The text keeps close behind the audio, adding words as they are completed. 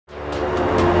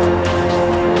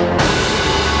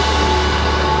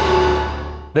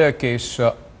Their case,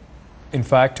 in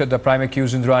fact, the prime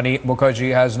accused Indrani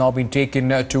Mukherjee has now been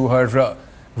taken to her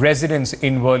residence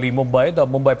in Worli, Mumbai. The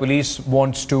Mumbai police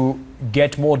wants to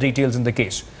get more details in the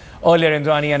case. Earlier,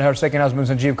 Indrani and her second husband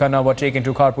Sanjeev Khanna were taken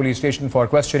to Khar police station for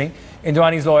questioning.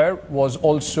 Indrani's lawyer was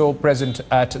also present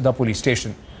at the police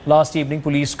station. Last evening,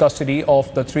 police custody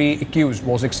of the three accused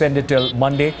was extended till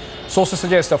Monday. Sources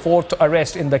suggest a fourth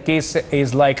arrest in the case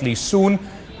is likely soon.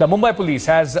 The Mumbai police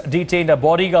has detained a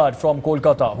bodyguard from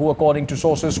Kolkata who, according to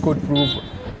sources, could prove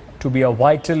to be a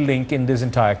vital link in this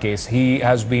entire case. He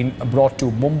has been brought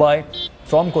to Mumbai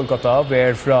from Kolkata,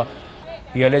 where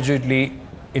he allegedly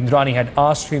Indrani had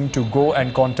asked him to go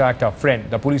and contact a friend.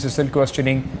 The police is still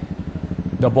questioning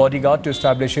the bodyguard to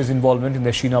establish his involvement in the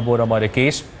Sheena Bora murder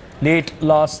case. Late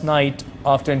last night,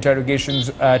 after interrogations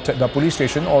at the police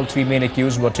station, all three main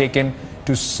accused were taken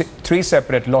to three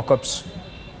separate lockups.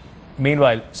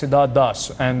 Meanwhile, Siddharth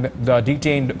Das and the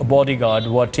detained bodyguard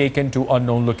were taken to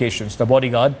unknown locations. The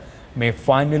bodyguard may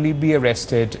finally be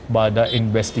arrested by the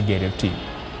investigative team.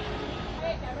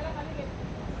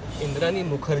 Indrani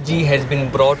Mukherjee has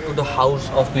been brought to the house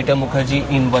of Peter Mukherjee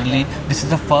in Worli. This is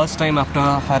the first time after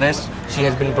her arrest she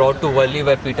has been brought to Worli,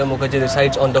 where Peter Mukherjee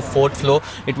resides on the 4th floor.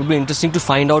 It would be interesting to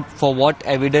find out for what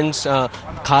evidence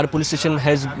Khar police station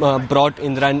has brought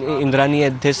Indrani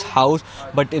at this house.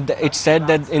 But it said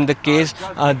that in the case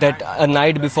that a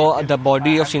night before, the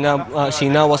body of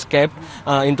Sheena was kept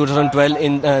in 2012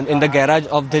 in the garage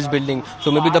of this building.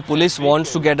 So maybe the police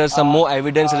wants to get us some more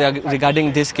evidence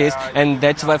regarding this case, and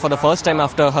that's why for the first time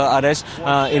after her arrest,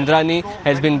 Indrani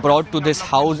has been brought to this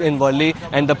house in Worli,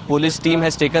 and the police team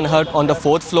has taken her on the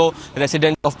 4th floor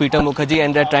residence of Peter Mukherjee,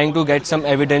 and they're trying to get some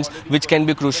evidence which can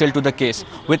be crucial to the case.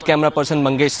 With camera person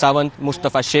Mangesh Sawant,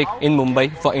 Mustafa Sheikh in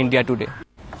Mumbai for India Today.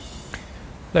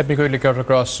 Let me quickly cut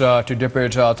across to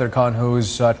Deputy Atir Khan, who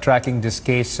is tracking this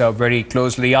case very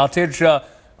closely. Atir,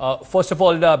 first of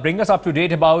all, bring us up to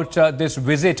date about this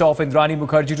visit of Indrani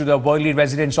Mukherjee to the Worli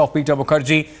residence of Peter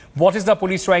Mukherjee. What is the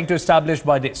police trying to establish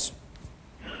by this?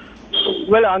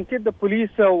 Well, Ankit, the police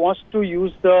wants to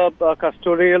use the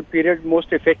custodial period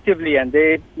most effectively, and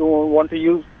they don't want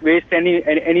to waste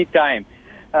any time.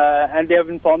 And they have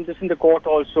informed us in the court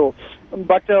also.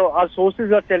 But our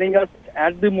sources are telling us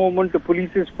at the moment the police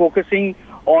is focusing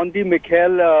on the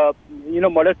Mikhail,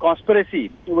 murder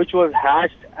conspiracy, which was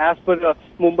hatched as per the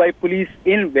Mumbai police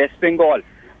in West Bengal.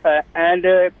 And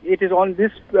it is on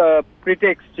this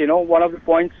pretext, one of the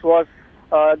points was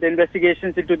the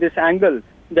investigations into this angle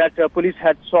that police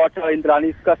had sought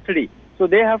Indrani's custody. So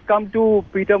they have come to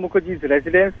Peter Mukherjee's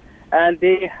residence, and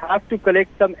they have to collect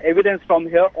some evidence from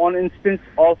here on instance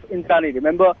of Indrani.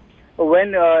 Remember,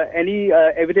 when any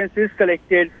evidence is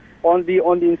collected on the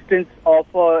instance of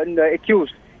the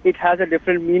accused, it has a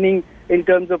different meaning in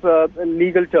terms of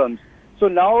legal terms. So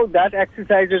now that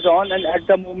exercise is on, and at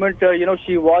the moment,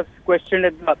 she was questioned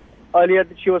earlier.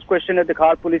 She was questioned at the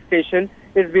Khar police station.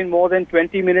 It's been more than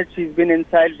 20 minutes. She's been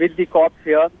inside with the cops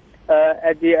here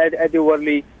at the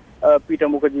Worli Peter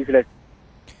Mukherjee's residence.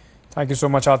 Thank you so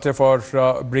much, Atir,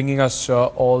 for bringing us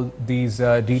all these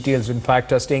details. In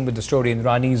fact, staying with the story,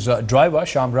 Indrani's driver,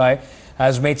 Shyam Rai,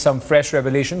 has made some fresh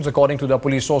revelations. According to the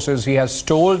police sources, he has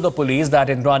told the police that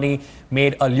Indrani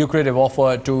made a lucrative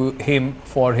offer to him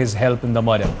for his help in the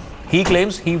murder. He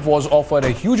claims he was offered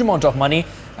a huge amount of money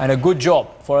and a good job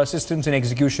for assistance in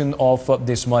execution of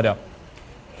this murder.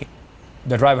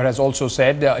 The driver has also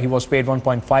said he was paid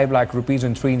 1.5 lakh rupees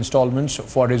in 3 installments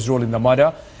for his role in the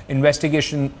murder.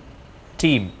 Investigation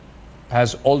team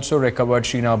has also recovered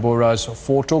Sheena Bora's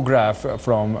photograph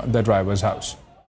from the driver's house.